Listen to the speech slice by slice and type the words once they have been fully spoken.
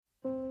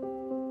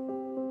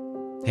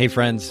Hey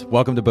friends,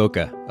 welcome to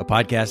Bokeh, a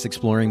podcast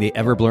exploring the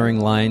ever-blurring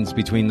lines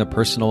between the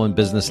personal and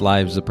business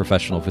lives of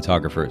professional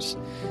photographers.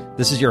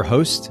 This is your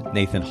host,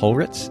 Nathan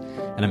Holritz,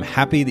 and I'm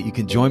happy that you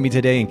can join me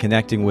today in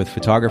connecting with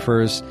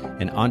photographers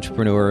and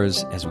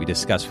entrepreneurs as we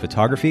discuss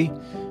photography,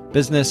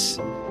 business,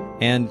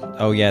 and,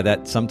 oh yeah,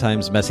 that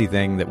sometimes messy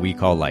thing that we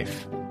call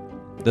life.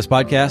 This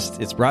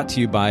podcast, it's brought to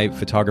you by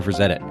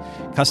Photographers Edit,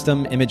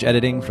 custom image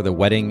editing for the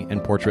wedding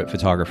and portrait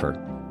photographer.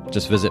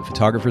 Just visit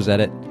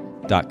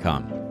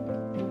photographersedit.com.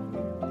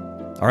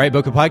 All right,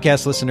 Bokeh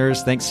Podcast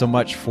listeners, thanks so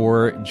much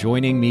for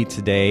joining me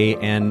today.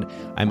 And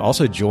I'm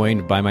also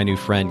joined by my new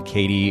friend,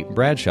 Katie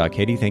Bradshaw.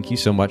 Katie, thank you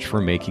so much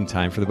for making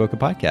time for the Bokeh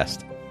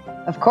Podcast.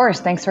 Of course.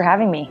 Thanks for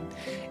having me.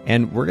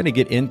 And we're going to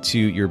get into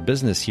your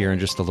business here in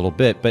just a little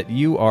bit, but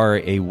you are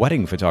a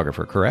wedding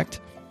photographer, correct?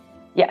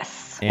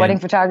 Yes. Wedding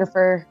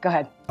photographer. Go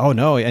ahead. Oh,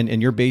 no.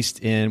 And you're based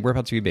in,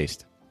 whereabouts are you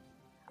based?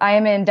 I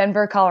am in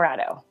Denver,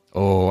 Colorado.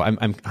 Oh, I'm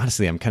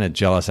honestly, I'm kind of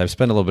jealous. I've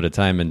spent a little bit of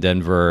time in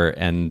Denver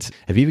and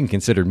have even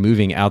considered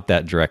moving out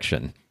that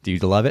direction. Do you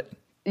love it?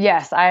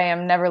 Yes, I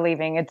am never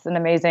leaving. It's an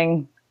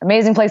amazing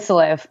place to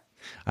live.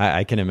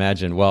 I can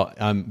imagine. Well,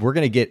 we're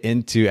going to get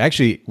into,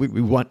 actually, we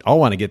all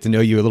want to get to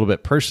know you a little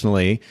bit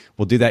personally.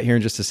 We'll do that here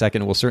in just a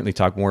second. We'll certainly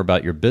talk more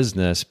about your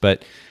business,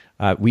 but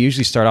we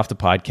usually start off the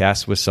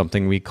podcast with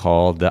something we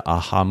call the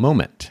aha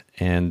moment.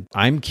 And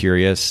I'm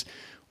curious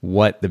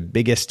what the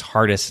biggest,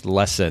 hardest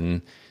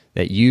lesson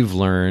that you've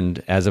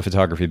learned as a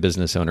photography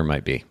business owner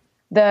might be.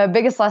 The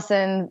biggest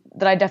lesson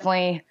that I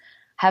definitely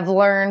have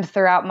learned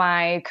throughout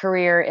my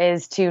career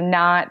is to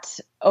not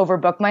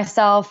overbook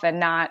myself and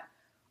not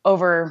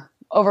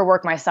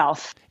overwork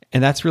myself.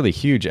 And that's really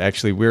huge.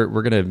 Actually, we're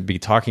going to be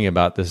talking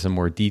about this in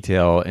more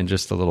detail in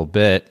just a little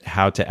bit,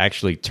 how to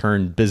actually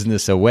turn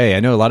business away.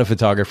 I know a lot of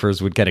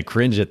photographers would kind of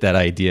cringe at that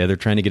idea. They're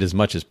trying to get as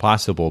much as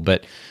possible,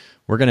 but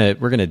we're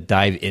gonna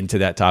dive into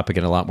that topic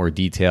in a lot more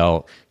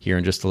detail here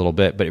in just a little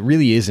bit. But it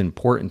really is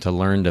important to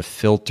learn to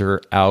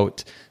filter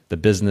out the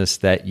business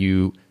that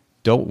you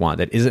don't want,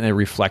 that isn't a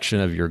reflection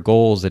of your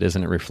goals, that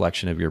isn't a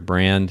reflection of your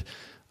brand.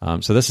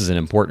 So this is an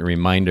important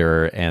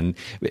reminder. And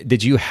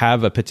did you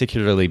have a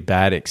particularly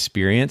bad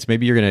experience?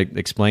 Maybe you're going to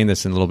explain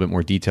this in a little bit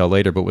more detail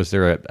later, but was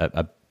there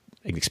an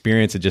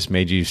experience that just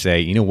made you say,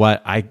 you know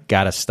what, I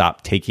got to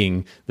stop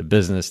taking the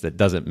business that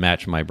doesn't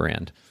match my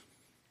brand?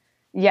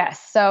 Yes.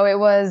 So it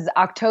was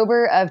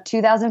October of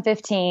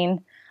 2015.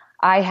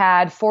 I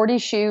had 40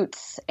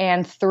 shoots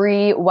and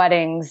 3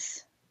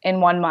 weddings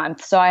in 1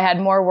 month. So I had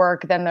more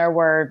work than there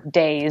were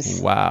days.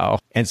 Wow.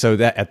 And so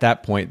that at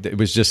that point, it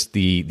was just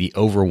the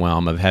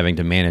overwhelm of having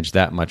to manage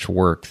that much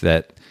work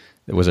that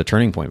was a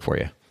turning point for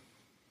you.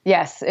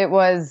 Yes, it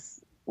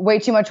was way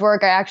too much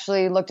work. I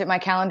actually looked at my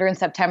calendar in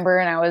September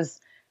and I was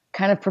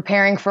kind of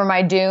preparing for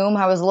my doom.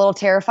 I was a little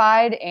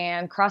terrified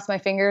and crossed my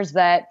fingers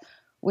that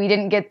we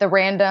didn't get the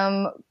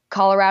random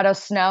Colorado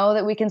snow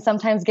that we can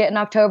sometimes get in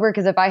October,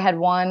 because if I had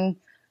one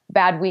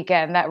bad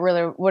weekend, that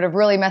really would have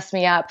really messed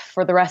me up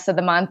for the rest of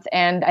the month.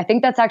 And I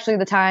think that's actually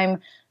the time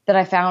that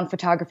I found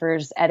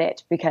Photographers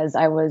Edit, because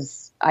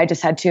I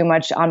just had too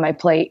much on my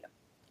plate.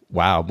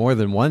 Wow, more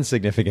than one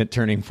significant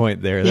turning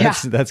point there.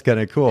 That's kind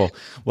of cool.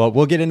 Well,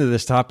 we'll get into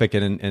this topic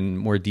in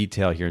more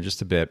detail here in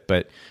just a bit,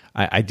 but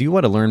I do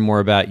want to learn more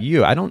about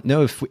you. I don't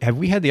know if have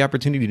we had the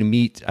opportunity to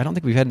meet. I don't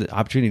think we've had the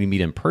opportunity to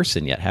meet in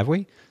person yet, have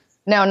we?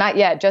 No, not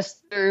yet.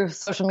 Just through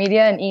social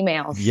media and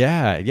emails.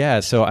 Yeah.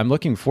 So I'm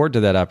looking forward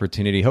to that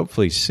opportunity,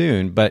 hopefully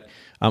soon. But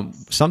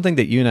something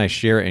that you and I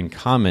share in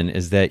common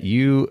is that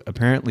you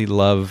apparently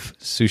love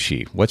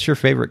sushi. What's your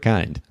favorite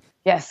kind?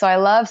 Yes, so I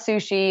love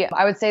sushi.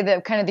 I would say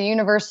that kind of the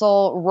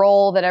universal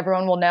roll that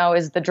everyone will know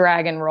is the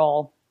dragon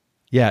roll.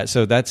 Yeah,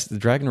 so that's the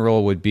dragon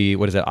roll would be,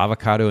 what is it,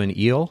 avocado and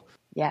eel?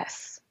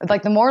 Yes.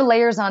 Like the more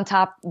layers on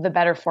top, the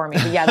better for me.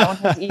 But yeah, the one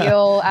has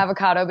eel,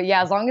 avocado. But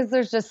yeah, as long as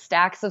there's just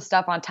stacks of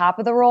stuff on top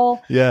of the roll,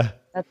 yeah,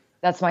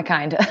 that's my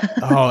kind.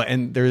 Oh,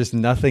 and there's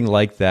nothing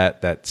like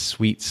that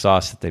sweet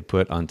sauce that they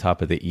put on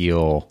top of the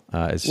eel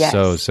is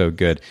so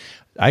good.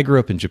 I grew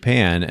up in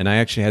Japan, and I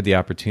actually had the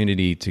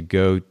opportunity to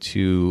go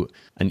to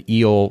an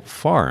eel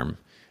farm.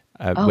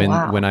 When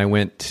I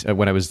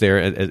was there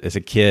as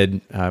a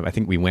kid. I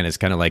think we went as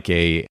kind of like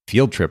a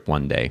field trip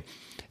one day.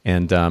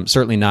 And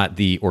certainly not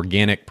the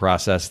organic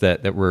process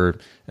that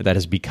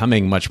is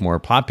becoming much more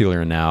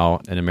popular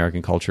now in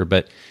American culture,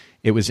 but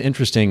it was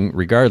interesting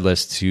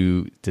regardless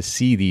to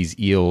see these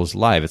eels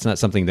live. It's not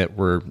something that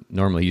we're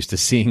normally used to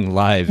seeing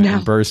live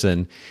in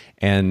person.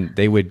 And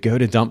they would go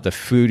to dump the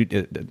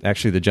food.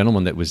 Actually, the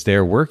gentleman that was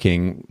there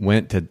working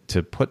went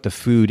to put the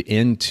food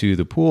into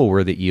the pool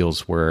where the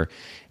eels were.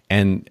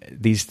 And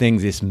these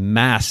things, this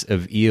mass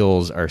of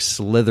eels are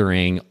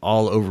slithering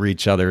all over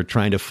each other,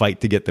 trying to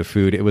fight to get the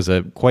food. It was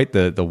quite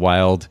the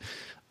wild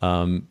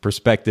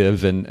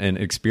perspective and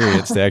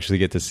experience to actually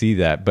get to see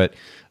that. But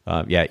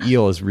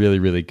eel is really,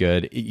 really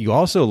good. You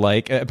also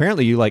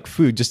apparently you like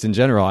food just in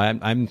general.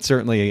 I'm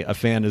certainly a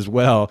fan as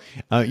well.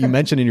 You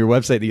mentioned in your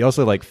website that you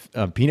also like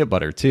peanut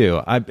butter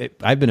too.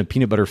 I've been a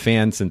peanut butter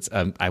fan since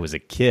I was a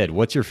kid.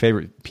 What's your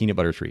favorite peanut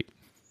butter treat?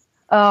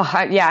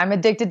 Oh, yeah, I'm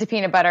addicted to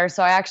peanut butter.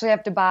 So I actually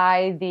have to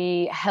buy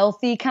the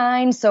healthy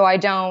kind so I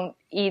don't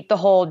eat the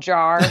whole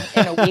jar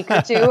in a week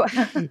or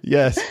two.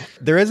 Yes.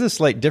 There is a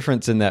slight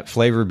difference in that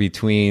flavor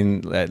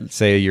between, let's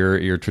say,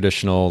 your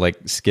traditional like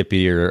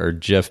Skippy or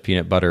Jif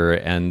peanut butter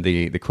and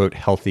the quote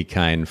healthy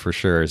kind for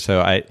sure.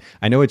 So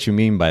I know what you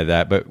mean by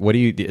that, but do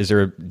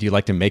you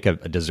like to make a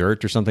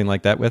dessert or something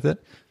like that with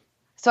it?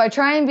 So I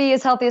try and be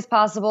as healthy as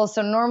possible.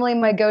 So normally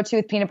my go-to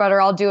with peanut butter,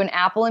 I'll do an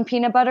apple and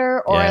peanut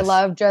butter, or I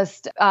love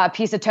just a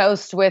piece of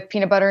toast with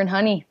peanut butter and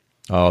honey.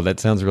 Oh, that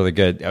sounds really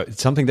good. It's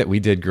something that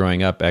we did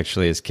growing up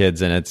actually as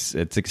kids, and it's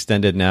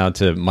extended now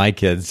to my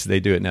kids.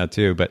 They do it now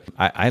too. But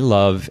I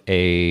love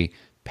a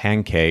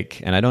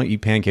pancake, and I don't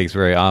eat pancakes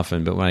very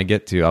often, but when I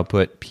get to, I'll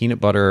put peanut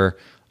butter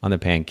on the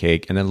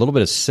pancake, and then a little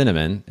bit of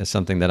cinnamon is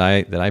something that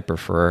I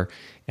prefer,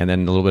 and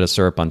then a little bit of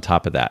syrup on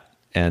top of that.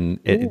 And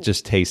it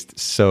just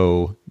tastes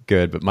so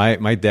good. But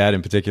my dad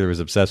in particular was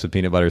obsessed with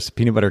peanut butter. So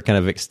peanut butter kind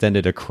of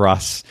extended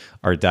across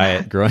our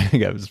diet growing up.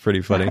 It was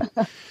pretty funny.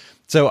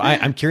 So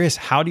I'm curious,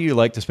 how do you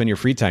like to spend your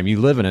free time?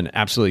 You live in an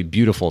absolutely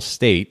beautiful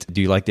state.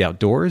 Do you like the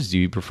outdoors? Do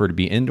you prefer to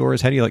be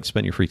indoors? How do you like to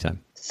spend your free time?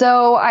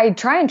 So I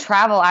try and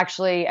travel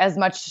actually as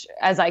much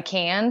as I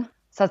can.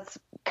 So that's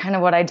kind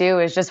of what I do,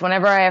 is just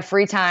whenever I have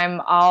free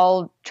time,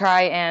 I'll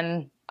try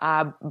and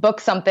book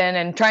something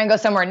and try and go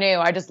somewhere new.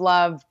 I just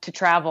love to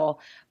travel.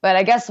 But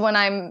I guess when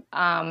I'm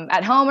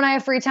at home and I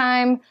have free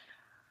time,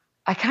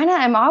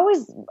 I'm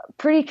always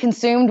pretty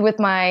consumed with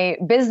my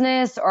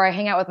business, or I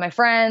hang out with my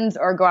friends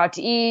or go out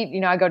to eat.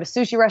 You know, I go to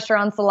sushi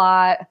restaurants a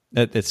lot.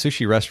 At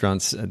sushi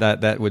restaurants,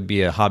 that would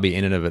be a hobby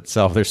in and of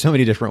itself. There's so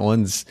many different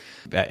ones.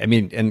 I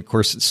mean, and of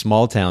course,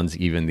 small towns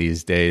even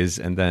these days.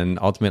 And then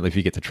ultimately, if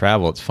you get to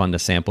travel, it's fun to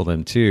sample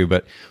them too.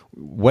 But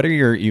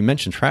you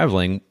mentioned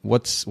traveling.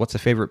 What's a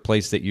favorite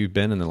place that you've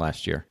been in the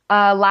last year?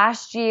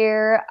 Last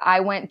year,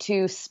 I went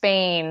to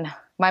Spain.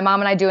 My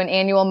mom and I do an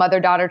annual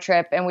mother-daughter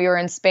trip, and we were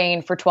in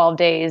Spain for 12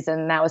 days,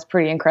 and that was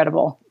pretty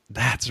incredible.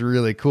 That's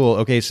really cool.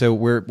 Okay, so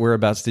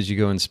whereabouts did you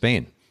go in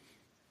Spain?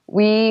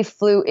 We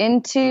flew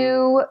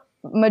into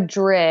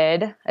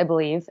Madrid, I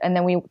believe, and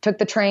then we took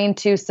the train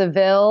to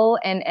Seville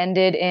and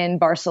ended in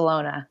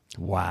Barcelona.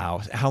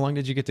 Wow. How long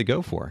did you get to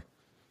go for?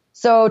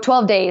 So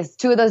 12 days.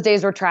 2 of those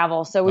days were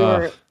travel, so we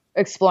were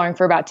exploring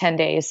for about 10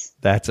 days.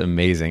 That's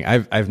amazing.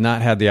 I've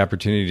not had the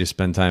opportunity to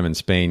spend time in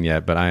Spain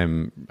yet, but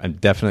I'm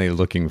definitely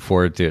looking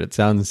forward to it. It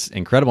sounds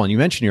incredible. And you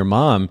mentioned your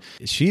mom.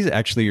 She's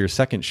actually your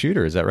second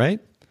shooter. Is that right?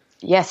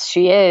 Yes,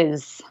 she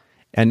is.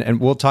 And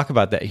we'll talk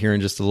about that here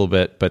in just a little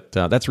bit, but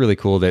that's really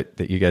cool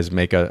that you guys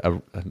make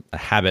a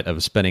habit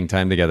of spending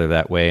time together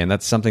that way. And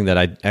that's something that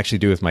I actually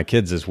do with my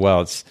kids as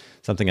well. It's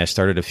something I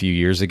started a few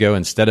years ago.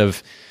 Instead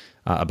of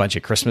a bunch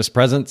of Christmas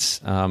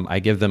presents, I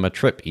give them a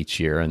trip each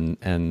year.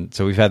 And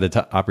so we've had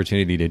the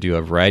opportunity to do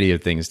a variety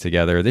of things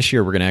together. This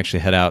year, we're going to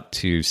actually head out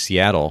to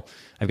Seattle.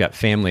 I've got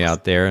family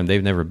out there, and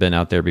they've never been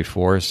out there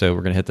before. So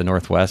we're going to hit the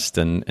Northwest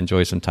and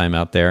enjoy some time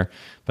out there.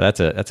 But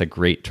that's a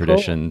great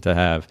tradition to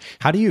have.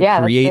 How do you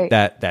create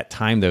that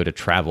time, though, to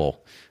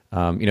travel?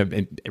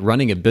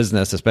 Running a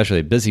business, especially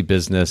a busy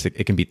business,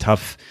 it can be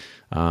tough,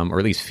 or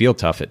at least feel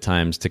tough at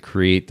times, to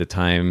create the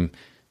time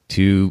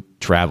to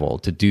travel,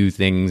 to do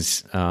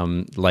things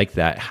like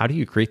that. How do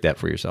you create that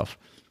for yourself?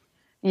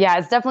 Yeah,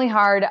 it's definitely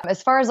hard.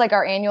 As far as like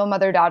our annual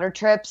mother-daughter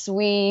trips,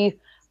 we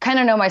kind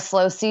of know my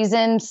slow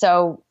season.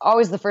 So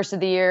always the first of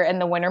the year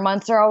and the winter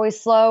months are always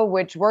slow,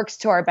 which works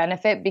to our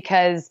benefit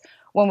because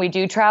when we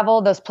do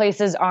travel, those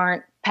places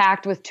aren't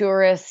packed with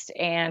tourists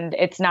and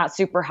it's not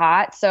super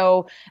hot.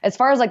 So as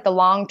far as like the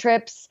long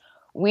trips,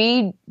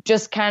 we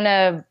just kind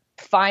of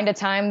find a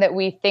time that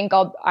we think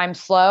I'm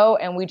slow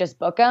and we just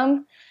book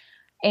them.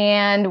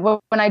 And when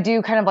I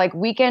do kind of like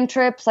weekend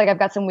trips, like I've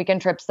got some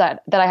weekend trips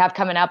that I have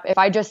coming up. If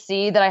I just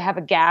see that I have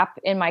a gap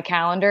in my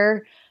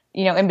calendar,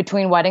 in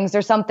between weddings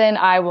or something,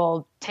 I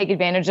will take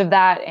advantage of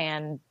that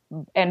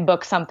and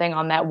book something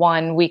on that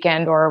one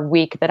weekend or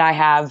week that I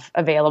have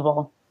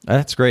available.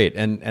 That's great.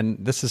 And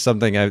this is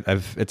something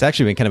it's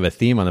actually been kind of a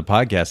theme on the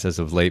podcast as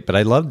of late, but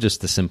I love just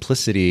the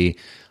simplicity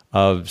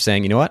of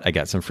saying, you know what, I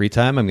got some free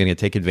time, I'm going to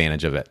take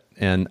advantage of it.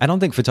 And I don't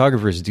think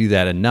photographers do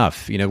that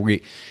enough.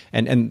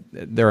 And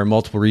there are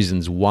multiple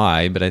reasons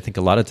why, but I think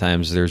a lot of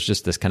times there's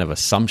just this kind of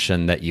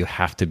assumption that you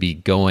have to be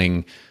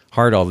going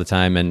hard all the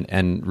time,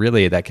 and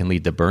really that can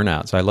lead to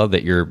burnout. So I love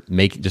that you're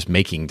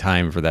making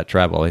time for that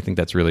travel. I think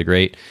that's really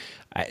great.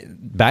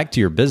 Back to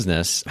your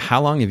business,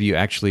 how long have you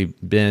actually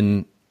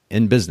been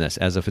in business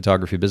as a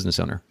photography business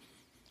owner?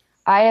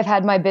 I have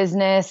had my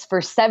business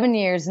for 7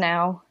 years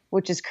now,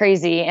 which is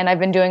crazy. And I've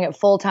been doing it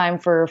full time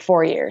for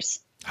 4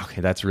 years.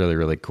 Okay, that's really,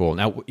 really cool.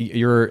 Now,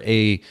 you're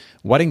a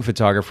wedding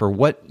photographer.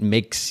 What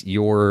makes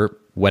your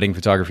wedding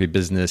photography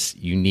business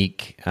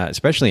unique,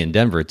 especially in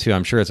Denver, too?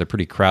 I'm sure it's a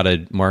pretty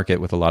crowded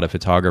market with a lot of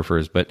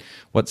photographers, but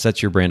what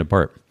sets your brand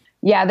apart?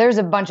 Yeah, there's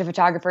a bunch of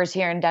photographers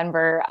here in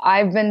Denver.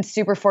 I've been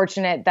super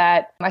fortunate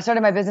that I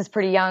started my business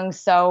pretty young,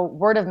 so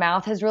word of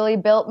mouth has really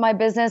built my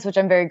business, which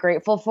I'm very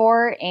grateful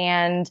for.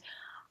 And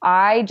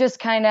I just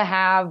kind of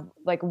have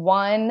like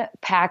one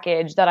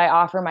package that I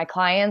offer my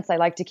clients. I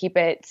like to keep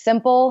it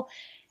simple,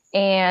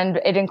 and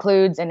it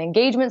includes an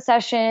engagement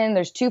session.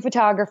 There's 2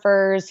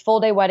 photographers,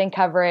 full day wedding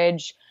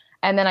coverage,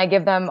 and then I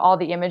give them all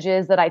the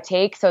images that I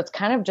take. So it's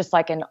kind of just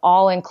like an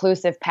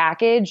all-inclusive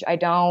package. I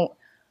don't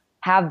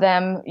have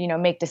them,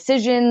 make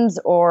decisions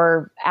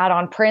or add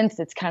on prints.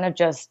 It's kind of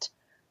just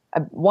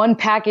a one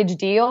package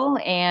deal,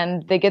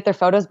 and they get their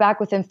photos back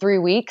within 3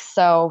 weeks.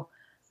 So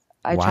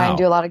I try and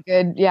do a lot of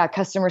good,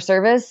 customer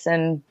service.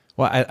 And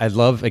well, I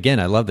love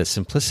the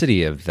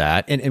simplicity of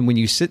that. And when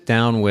you sit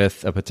down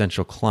with a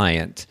potential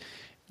client,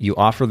 you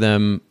offer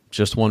them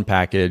just one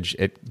package.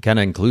 It kind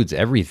of includes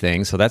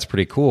everything. So that's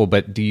pretty cool.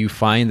 But do you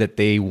find that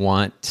they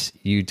want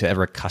you to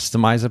ever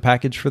customize a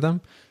package for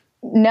them?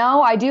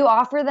 No, I do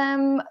offer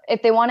them,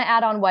 if they want to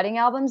add on wedding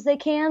albums, they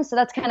can. So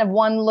that's kind of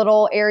one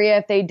little area.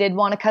 If they did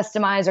want to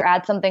customize or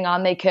add something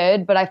on, they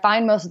could. But I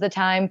find most of the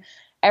time,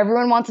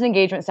 everyone wants an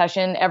engagement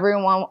session.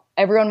 Everyone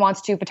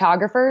wants 2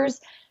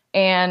 photographers,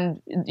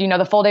 and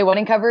the full day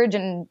wedding coverage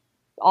and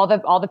all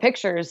the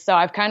pictures. So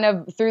I've kind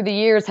of through the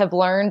years have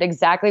learned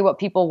exactly what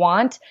people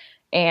want,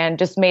 and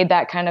just made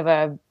that kind of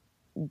a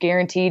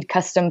guaranteed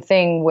custom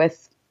thing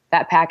with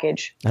that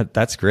package.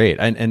 That's great,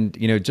 and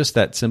just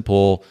that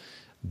simple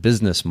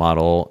business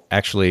model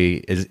actually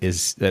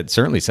is that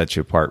certainly sets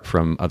you apart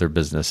from other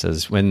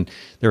businesses when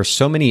there are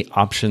so many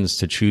options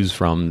to choose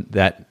from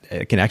that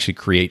it can actually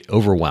create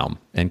overwhelm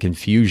and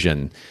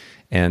confusion,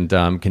 and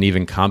can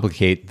even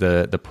complicate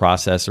the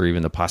process or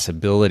even the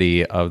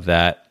possibility of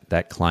that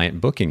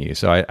client booking you.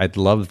 So I'd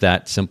love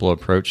that simple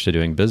approach to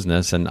doing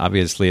business, and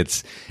obviously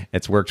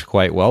it's worked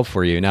quite well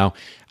for you. Now,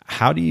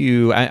 how do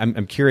you?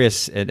 I'm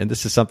curious, and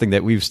this is something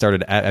that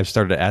I've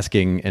started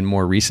asking in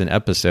more recent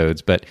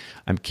episodes. But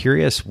I'm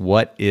curious,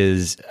 what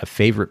is a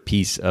favorite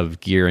piece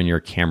of gear in your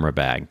camera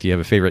bag? Do you have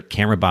a favorite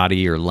camera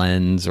body or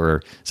lens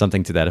or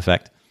something to that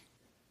effect?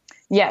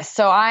 Yes.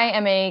 So I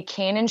am a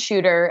Canon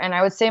shooter, and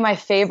I would say my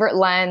favorite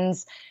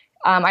lens.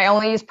 I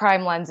only use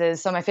prime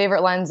lenses, so my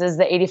favorite lens is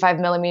the 85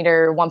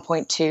 millimeter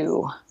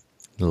 1.2.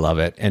 Love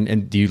it.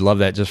 And do you love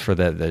that just for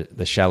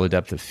the shallow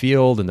depth of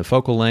field and the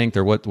focal length,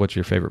 or what's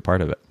your favorite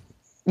part of it?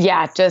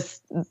 Yeah,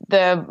 just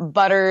the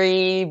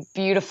buttery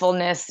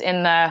beautifulness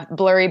in the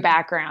blurry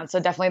background. So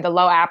definitely the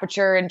low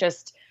aperture, and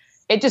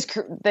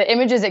the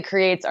images it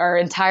creates are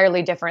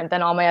entirely different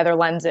than all my other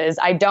lenses.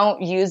 I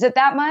don't use it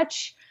that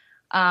much.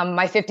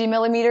 My 50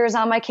 millimeter is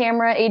on my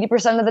camera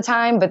 80% of the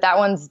time, but that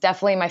one's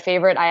definitely my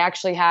favorite. I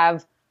actually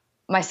have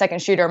my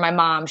second shooter, my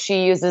mom.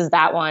 She uses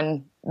that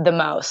one the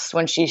most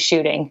when she's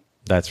shooting.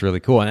 That's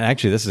really cool. And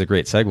actually, this is a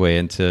great segue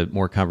into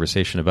more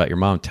conversation about your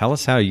mom. Tell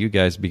us how you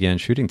guys began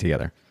shooting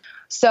together.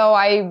 So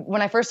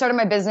when I first started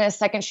my business,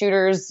 second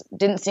shooters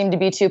didn't seem to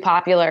be too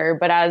popular,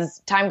 but as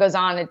time goes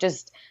on,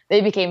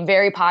 they became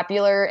very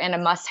popular and a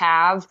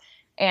must-have.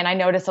 And I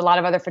noticed a lot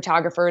of other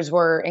photographers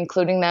were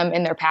including them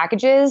in their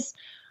packages.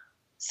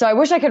 So I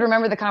wish I could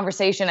remember the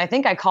conversation. I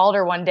think I called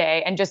her one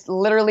day and just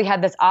literally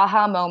had this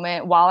aha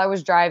moment while I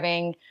was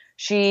driving.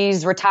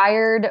 She's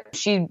retired.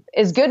 She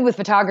is good with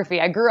photography.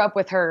 I grew up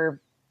with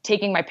her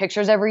taking my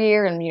pictures every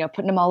year and,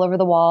 putting them all over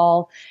the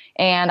wall.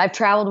 And I've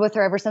traveled with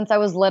her ever since I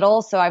was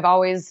little. So I've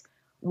always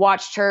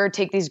watched her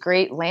take these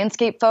great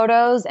landscape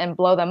photos and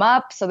blow them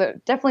up. So there's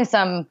definitely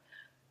some,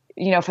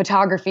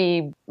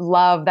 photography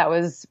love that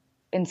was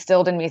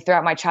instilled in me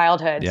throughout my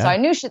childhood. Yeah. So I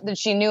knew that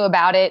she knew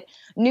about it,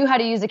 knew how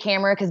to use a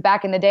camera, because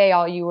back in the day,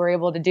 all you were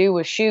able to do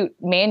was shoot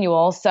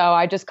manual. So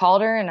I just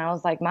called her and I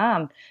was like,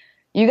 Mom,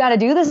 you got to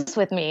do this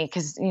with me,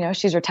 because,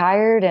 she's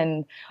retired.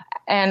 And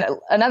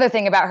another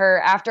thing about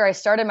her, after I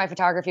started my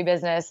photography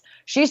business,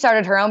 she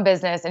started her own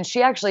business, and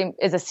she actually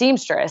is a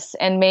seamstress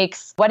and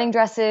makes wedding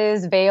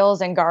dresses,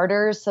 veils, and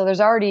garters. So there's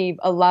already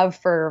a love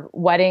for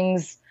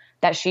weddings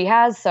that she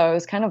has. So it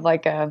was kind of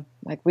like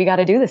we got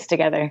to do this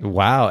together.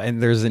 Wow.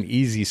 And there's an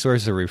easy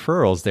source of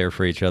referrals there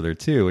for each other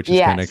too, which is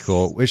kind of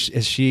cool.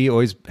 Has she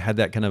always had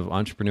that kind of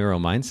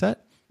entrepreneurial mindset?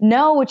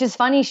 No, which is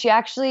funny. She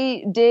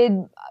actually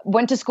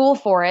went to school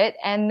for it,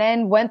 and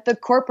then went the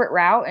corporate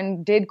route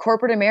and did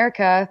corporate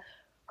America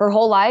her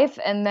whole life.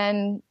 And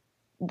then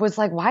was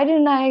like, why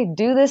didn't I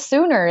do this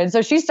sooner? And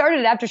so she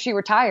started it after she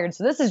retired.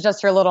 So this is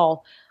just her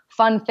little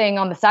fun thing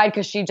on the side,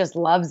 because she just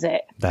loves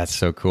it. That's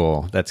so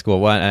cool. That's cool.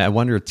 Well, I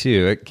wonder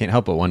too, I can't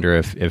help but wonder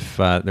if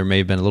there may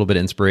have been a little bit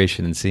of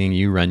inspiration in seeing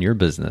you run your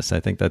business.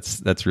 I think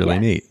that's really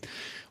neat.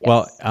 Yes.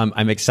 Well,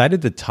 I'm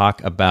excited to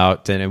talk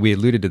about, and we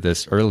alluded to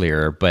this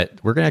earlier, but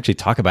we're going to actually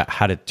talk about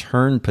how to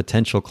turn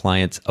potential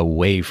clients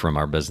away from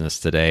our business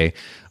today,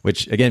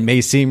 which again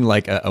may seem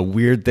like a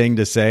weird thing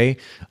to say.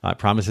 I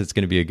promise it's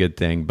going to be a good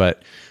thing,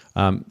 but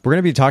we're going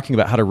to be talking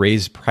about how to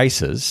raise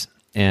prices,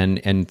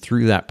 and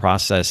through that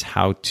process,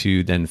 how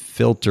to then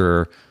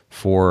filter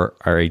for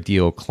our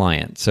ideal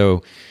client.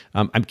 So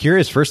I'm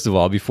curious, first of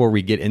all, before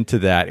we get into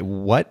that,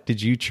 what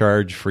did you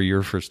charge for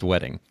your first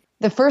wedding?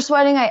 The first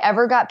wedding I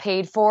ever got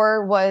paid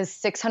for was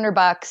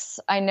 $600.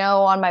 I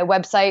know on my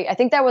website, I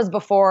think that was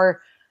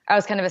before I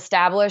was kind of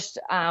established.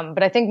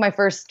 But I think my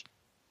first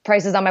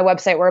prices on my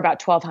website were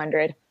about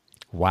 $1,200.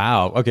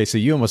 Wow. Okay, so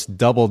you almost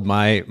doubled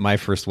my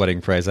first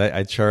wedding price.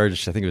 I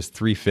charged, I think it was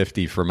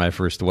 $350 for my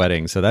first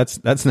wedding. So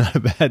that's not a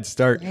bad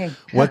start. Dang.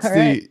 What's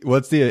Right.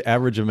 what's the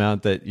average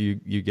amount that you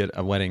get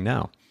a wedding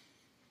now?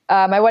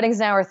 My weddings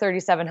now are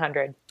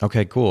 3,700.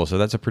 Okay, cool. So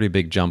that's a pretty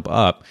big jump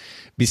up.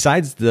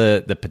 Besides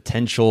the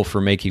potential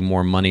for making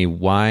more money,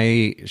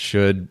 why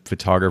should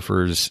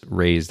photographers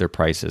raise their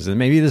prices? And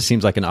maybe this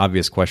seems like an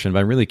obvious question, but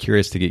I'm really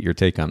curious to get your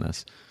take on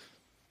this.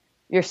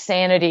 Your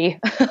sanity.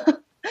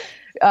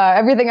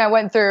 Everything I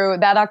went through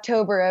that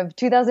October of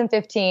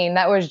 2015,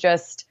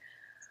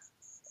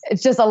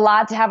 it's just a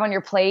lot to have on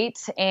your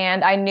plate.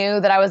 And I knew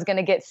that I was going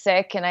to get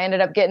sick, and I ended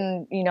up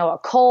getting, a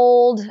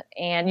cold,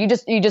 and you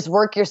just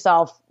work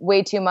yourself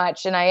way too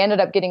much. And I ended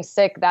up getting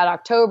sick that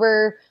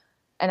October,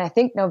 and I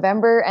think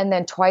November, and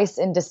then twice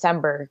in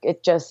December.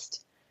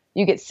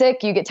 You get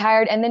sick, you get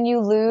tired, and then you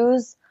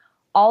lose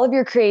all of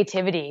your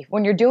creativity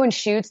when you're doing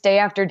shoots day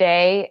after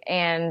day.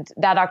 And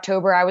that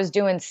October I was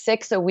doing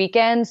 6 a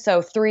weekend,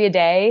 so 3 a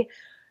day.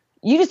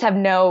 You just have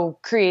no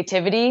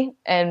creativity,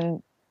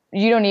 and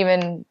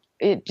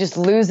it just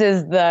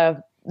loses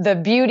the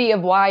beauty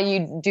of why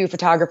you do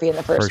photography in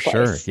the first place.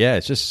 For sure. Yeah,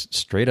 it's just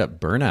straight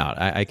up burnout.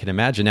 I can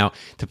imagine. Now,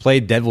 to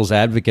play devil's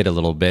advocate a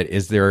little bit,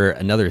 is there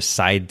another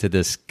side to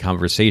this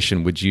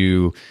conversation? Would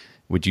you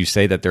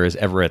say that there is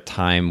ever a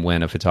time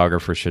when a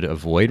photographer should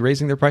avoid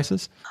raising their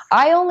prices?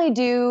 I only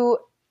do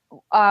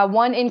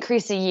one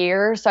increase a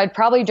year, so I'd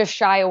probably just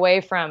shy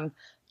away from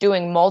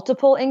doing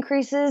multiple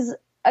increases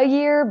a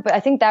year, but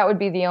I think that would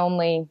be the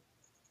only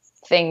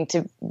thing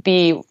to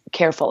be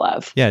careful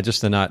of. Yeah, just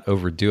to not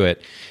overdo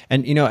it.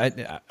 And,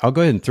 I'll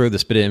go ahead and throw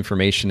this bit of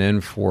information in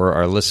for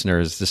our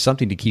listeners. There's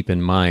something to keep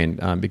in mind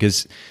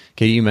because,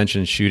 Katie, you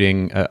mentioned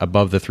shooting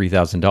above the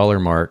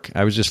 $3,000 mark.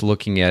 I was just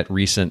looking at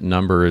recent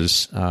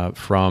numbers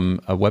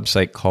from a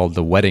website called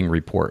The Wedding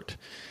Report.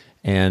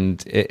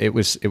 And it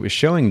was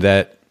showing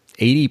that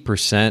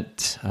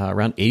 80%,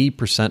 around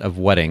 80% of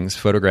weddings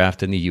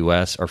photographed in the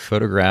U.S. are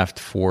photographed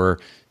for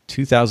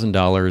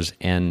 $2,000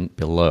 and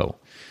below.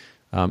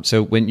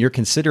 So when you're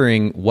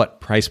considering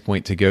what price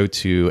point to go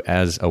to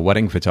as a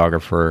wedding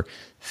photographer,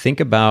 think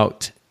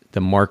about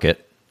the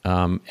market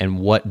and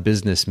what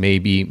business may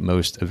be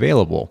most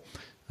available.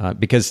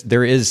 Because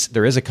there is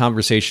a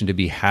conversation to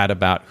be had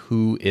about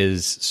who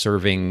is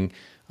serving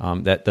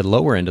the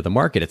lower end of the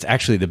market. It's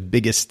actually the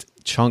biggest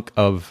chunk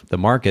of the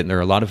market, and there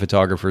are a lot of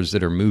photographers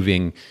that are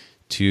moving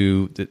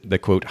to the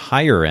quote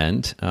higher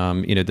end,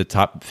 the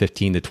top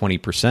 15 to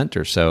 20%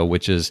 or so,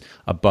 which is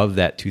above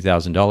that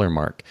 $2,000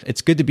 mark.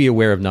 It's good to be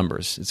aware of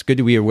numbers. It's good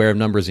to be aware of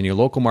numbers in your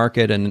local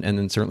market and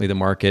then certainly the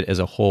market as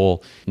a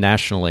whole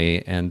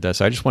nationally. And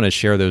so I just want to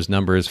share those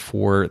numbers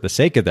for the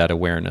sake of that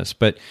awareness.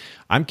 But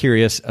I'm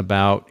curious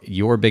about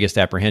your biggest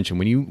apprehension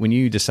when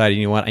you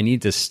decided, I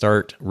need to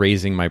start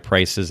raising my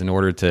prices in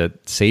order to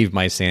save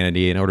my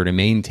sanity, in order to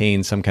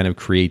maintain some kind of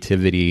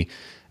creativity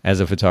as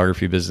a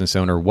photography business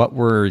owner. What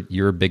were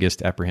your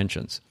biggest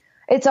apprehensions?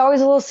 It's always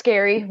a little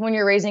scary when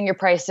you're raising your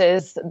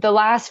prices. The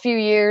last few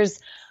years,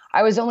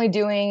 I was only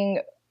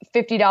doing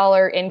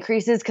 $50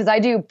 increases because I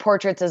do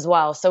portraits as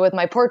well. So with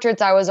my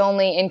portraits, I was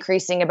only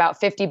increasing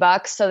about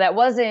 $50. So that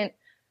wasn't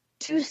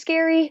too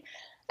scary.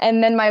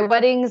 And then my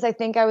weddings, I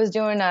think I was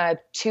doing a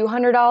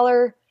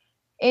 $200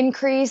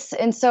 increase.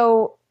 And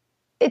so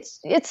it's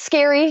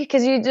scary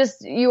because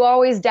you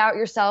always doubt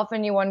yourself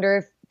and you wonder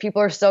if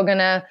people are still going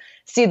to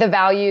see the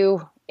value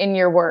in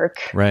your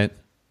work. Right.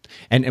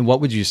 And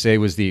what would you say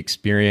was the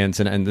experience,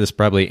 and this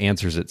probably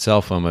answers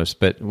itself almost,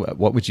 but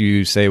what would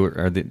you say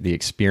are the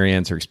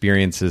experience or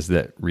experiences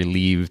that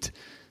relieved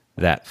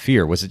that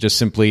fear? Was it just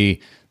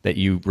simply that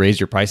you raised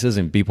your prices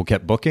and people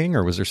kept booking,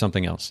 or was there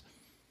something else?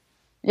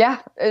 Yeah.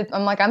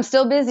 I'm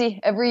still busy.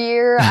 Every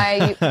year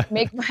I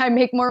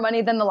make more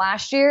money than the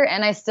last year,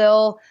 and I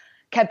still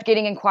kept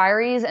getting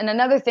inquiries. And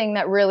another thing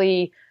that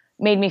really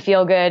made me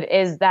feel good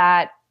is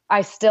that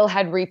I still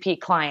had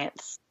repeat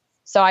clients.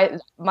 So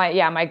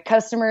my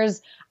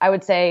customers, I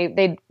would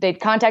say they'd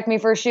contact me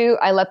for a shoot.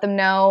 I let them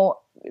know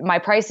my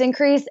price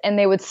increase and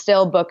they would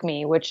still book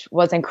me, which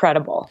was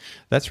incredible.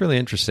 That's really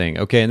interesting.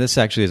 Okay. And this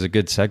actually is a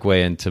good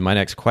segue into my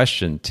next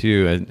question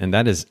too. And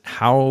that is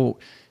how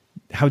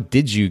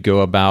did you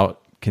go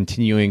about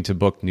continuing to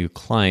book new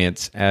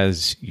clients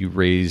as you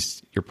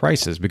raised your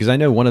prices? Because I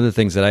know one of the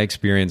things that I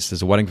experienced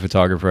as a wedding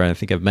photographer, and I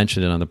think I've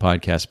mentioned it on the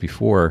podcast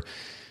before,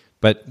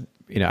 but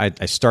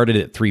I started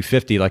at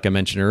 $350, like I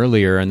mentioned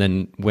earlier, and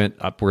then went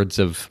upwards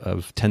of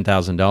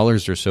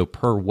 $10,000 or so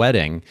per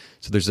wedding.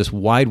 So there's this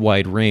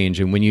wide range.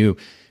 And when you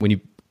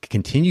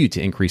continue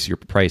to increase your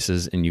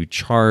prices and you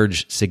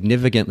charge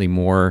significantly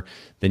more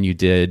than you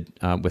did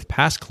with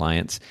past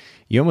clients,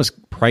 you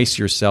almost price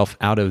yourself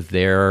out of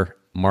their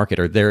market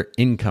or their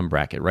income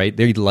bracket, right?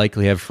 They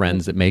likely have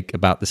friends that make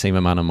about the same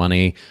amount of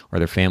money, or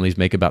their families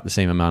make about the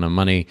same amount of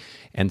money.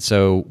 And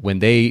so when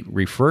they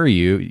refer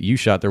you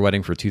shot their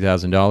wedding for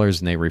 $2,000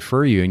 and they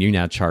refer you and you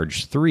now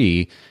charge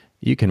 $3,000,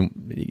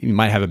 you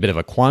might have a bit of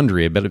a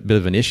quandary, a bit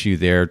of an issue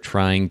there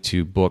trying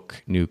to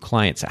book new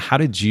clients. How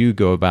did you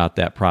go about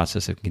that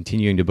process of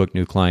continuing to book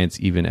new clients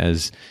even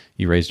as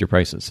you raised your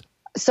prices?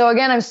 So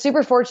again, I'm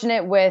super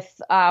fortunate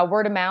with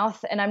word of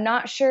mouth, and I'm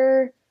not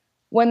sure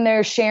when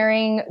they're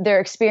sharing their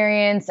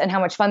experience and how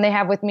much fun they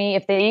have with me,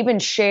 if they even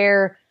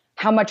share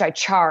how much I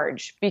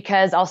charge,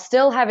 because I'll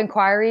still have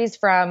inquiries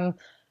from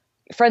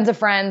friends of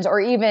friends or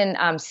even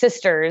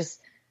sisters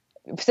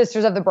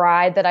of the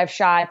bride that I've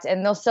shot,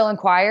 and they'll still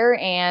inquire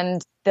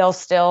and they'll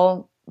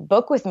still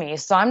book with me.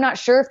 So I'm not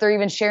sure if they're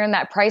even sharing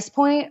that price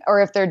point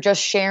or if they're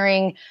just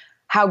sharing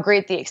how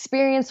great the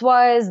experience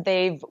was.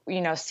 They've,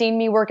 seen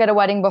me work at a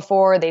wedding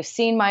before. They've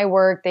seen my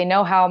work. They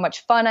know how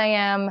much fun I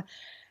am.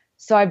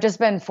 So I've just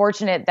been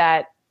fortunate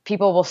that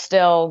people will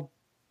still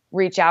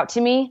reach out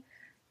to me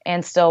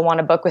and still want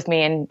to book with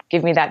me and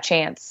give me that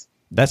chance.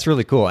 That's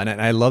really cool. And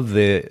I love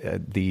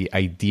the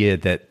idea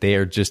that they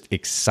are just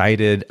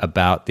excited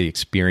about the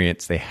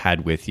experience they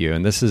had with you.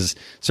 And this is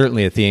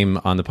certainly a theme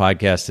on the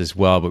podcast as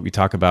well, but we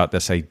talk about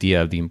this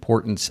idea of the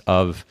importance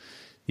of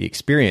the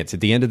experience.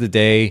 At the end of the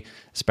day,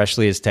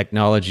 especially as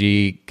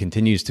technology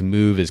continues to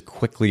move as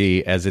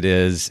quickly as it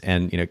is,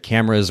 and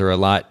cameras are a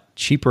lot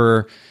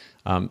cheaper,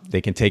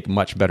 they can take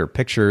much better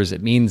pictures.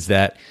 It means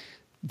that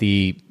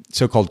the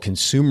so-called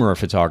consumer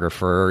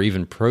photographer or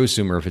even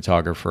prosumer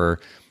photographer,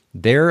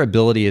 their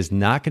ability is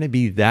not going to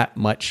be that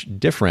much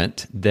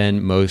different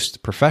than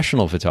most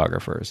professional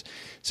photographers.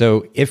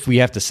 So if we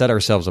have to set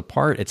ourselves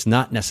apart, it's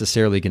not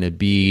necessarily going to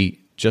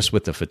be just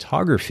with the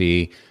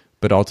photography,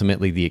 but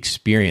ultimately the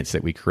experience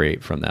that we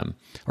create from them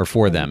or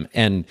for them.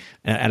 And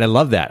I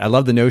love that. I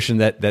love the notion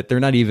that they're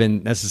not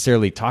even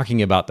necessarily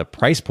talking about the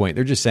price point.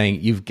 They're just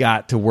saying, you've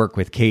got to work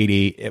with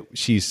Katie.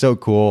 She's so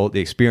cool.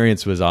 The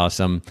experience was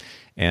awesome.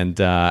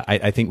 And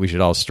I think we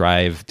should all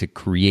strive to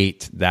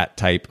create that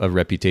type of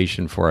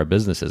reputation for our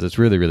businesses. It's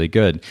really, really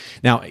good.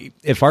 Now,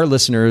 if our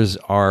listeners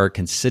are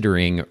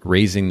considering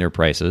raising their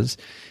prices,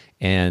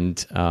 and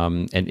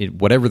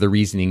whatever the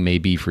reasoning may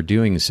be for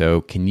doing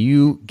so, can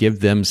you give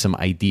them some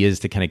ideas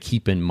to kind of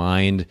keep in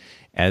mind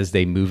as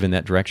they move in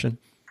that direction?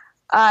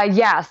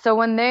 Yeah. So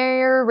when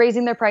they're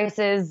raising their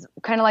prices,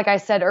 kind of like I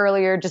said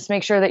earlier, just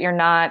make sure that you're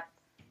not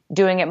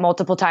doing it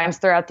multiple times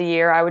throughout the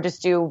year. I would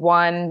just do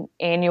one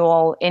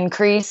annual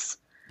increase.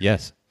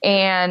 Yes.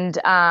 And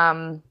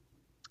I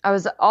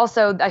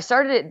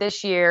started it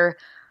this year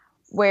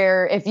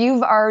where if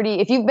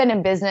you've been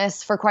in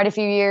business for quite a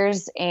few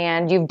years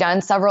and you've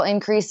done several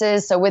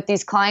increases. So with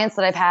these clients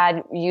that I've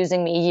had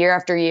using me year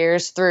after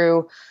years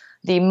through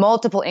the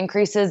multiple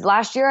increases,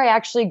 last year I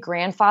actually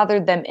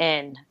grandfathered them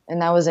in,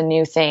 and that was a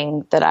new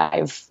thing that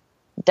I've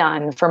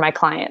done for my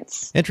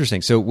clients.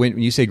 Interesting. So when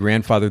you say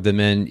grandfather them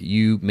in,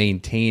 you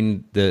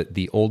maintain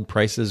the old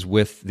prices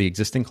with the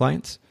existing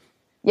clients?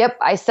 Yep.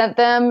 I sent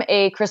them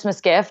a Christmas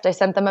gift. I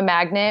sent them a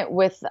magnet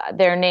with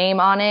their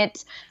name on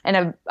it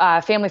and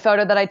a family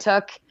photo that I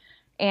took,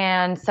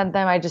 and sent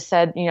them. I just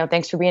said,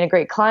 thanks for being a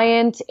great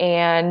client,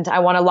 and I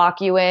want to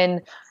lock you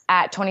in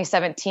at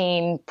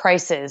 2017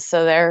 prices.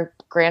 So they're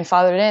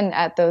grandfathered in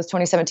at those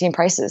 2017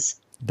 prices.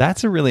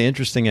 That's a really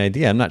interesting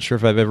idea. I'm not sure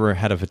if I've ever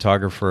had a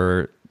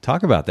photographer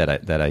talk about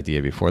that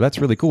idea before. That's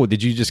really cool.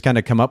 Did you just kind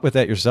of come up with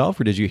that yourself,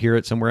 or did you hear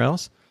it somewhere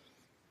else?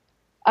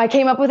 I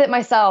came up with it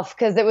myself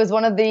because it was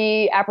one of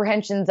the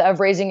apprehensions of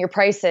raising your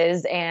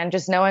prices, and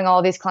just knowing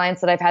all these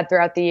clients that I've had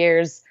throughout the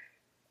years,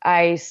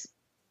 I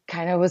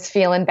kind of was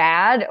feeling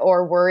bad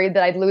or worried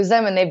that I'd lose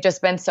them, and they've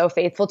just been so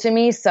faithful to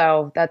me.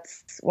 So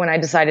that's when I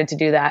decided to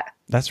do that.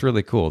 That's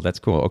really cool. That's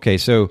cool. Okay.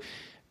 So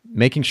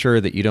making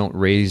sure that you don't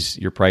raise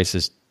your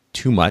prices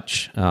too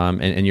much.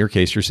 And in your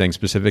case, you're saying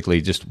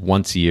specifically just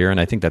once a year, and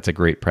I think that's a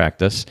great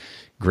practice.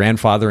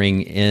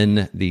 Grandfathering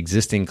in the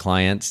existing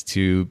clients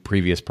to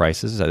previous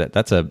prices,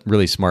 that's a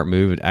really smart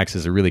move. It acts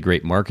as a really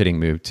great marketing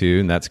move too,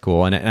 and that's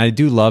cool. And I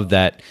do love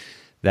that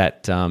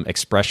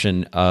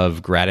expression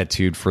of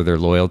gratitude for their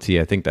loyalty.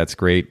 I think that's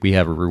great. We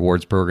have a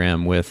rewards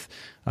program with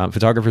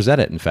Photographers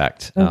Edit, in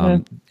fact,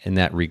 in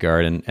that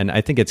regard. And I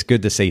think it's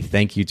good to say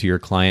thank you to your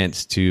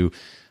clients, to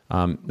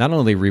not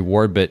only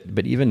reward,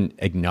 but even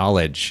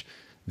acknowledge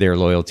their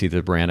loyalty to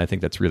the brand. I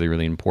think that's really,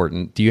 really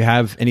important. Do you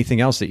have anything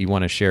else that you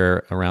want to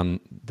share around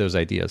those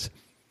ideas?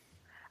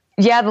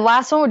 Yeah, the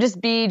last one would just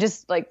be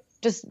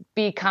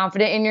be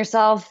confident in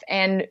yourself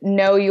and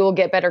know you will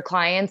get better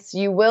clients.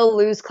 You will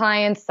lose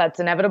clients. That's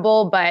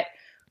inevitable, but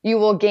you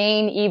will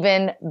gain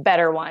even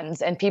better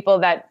ones, and people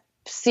that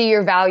see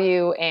your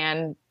value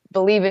and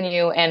believe in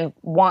you and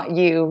want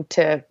you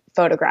to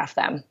photograph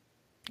them.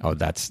 Oh,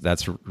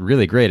 that's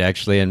really great,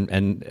 actually.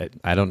 And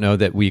I don't know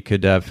that we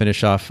could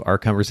finish off our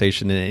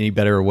conversation in any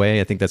better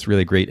way. I think that's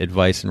really great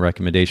advice and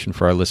recommendation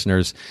for our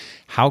listeners.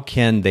 How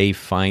can they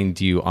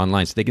find you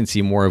online so they can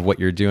see more of what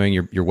you're doing?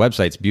 Your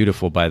website's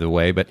beautiful, by the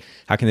way, but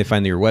how can they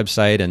find your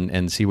website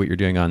and see what you're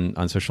doing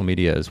on social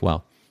media as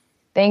well?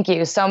 Thank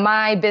you. So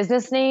my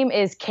business name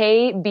is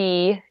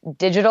KB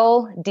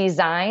Digital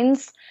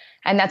Designs,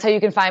 and that's how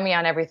you can find me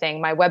on everything.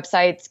 My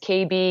website's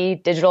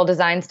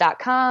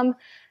kbdigitaldesigns.com.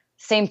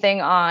 Same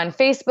thing on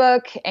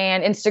Facebook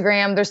and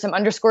Instagram. There's some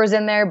underscores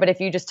in there, but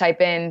if you just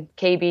type in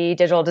KB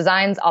Digital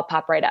Designs, I'll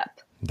pop right up.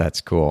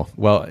 That's cool.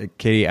 Well,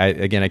 Katie,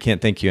 I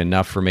can't thank you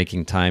enough for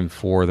making time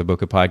for the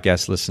Bokeh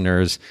Podcast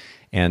listeners.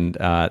 And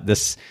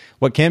this,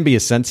 what can be a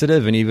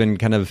sensitive and even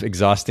kind of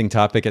exhausting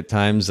topic at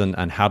times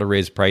on how to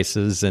raise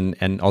prices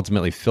and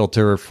ultimately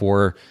filter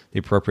for the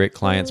appropriate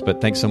clients.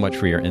 But thanks so much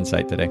for your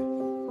insight today.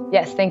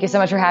 Yes, thank you so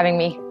much for having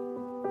me.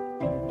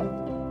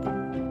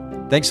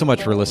 Thanks so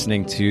much for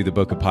listening to the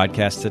Bokeh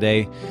Podcast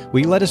today. Will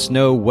you let us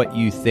know what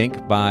you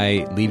think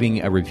by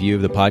leaving a review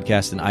of the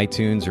podcast in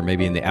iTunes or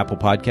maybe in the Apple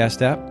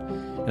Podcast app?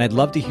 And I'd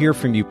love to hear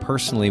from you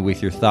personally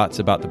with your thoughts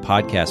about the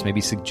podcast,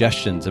 maybe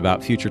suggestions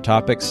about future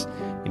topics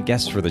and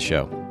guests for the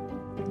show.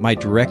 My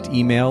direct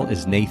email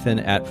is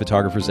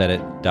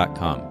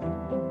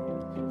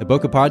nathan@photographersedit.com. The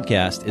Bokeh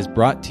Podcast is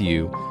brought to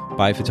you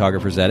by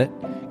Photographers Edit,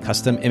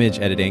 custom image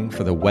editing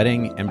for the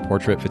wedding and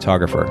portrait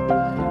photographer.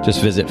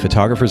 Just visit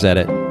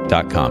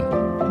photographersedit.com.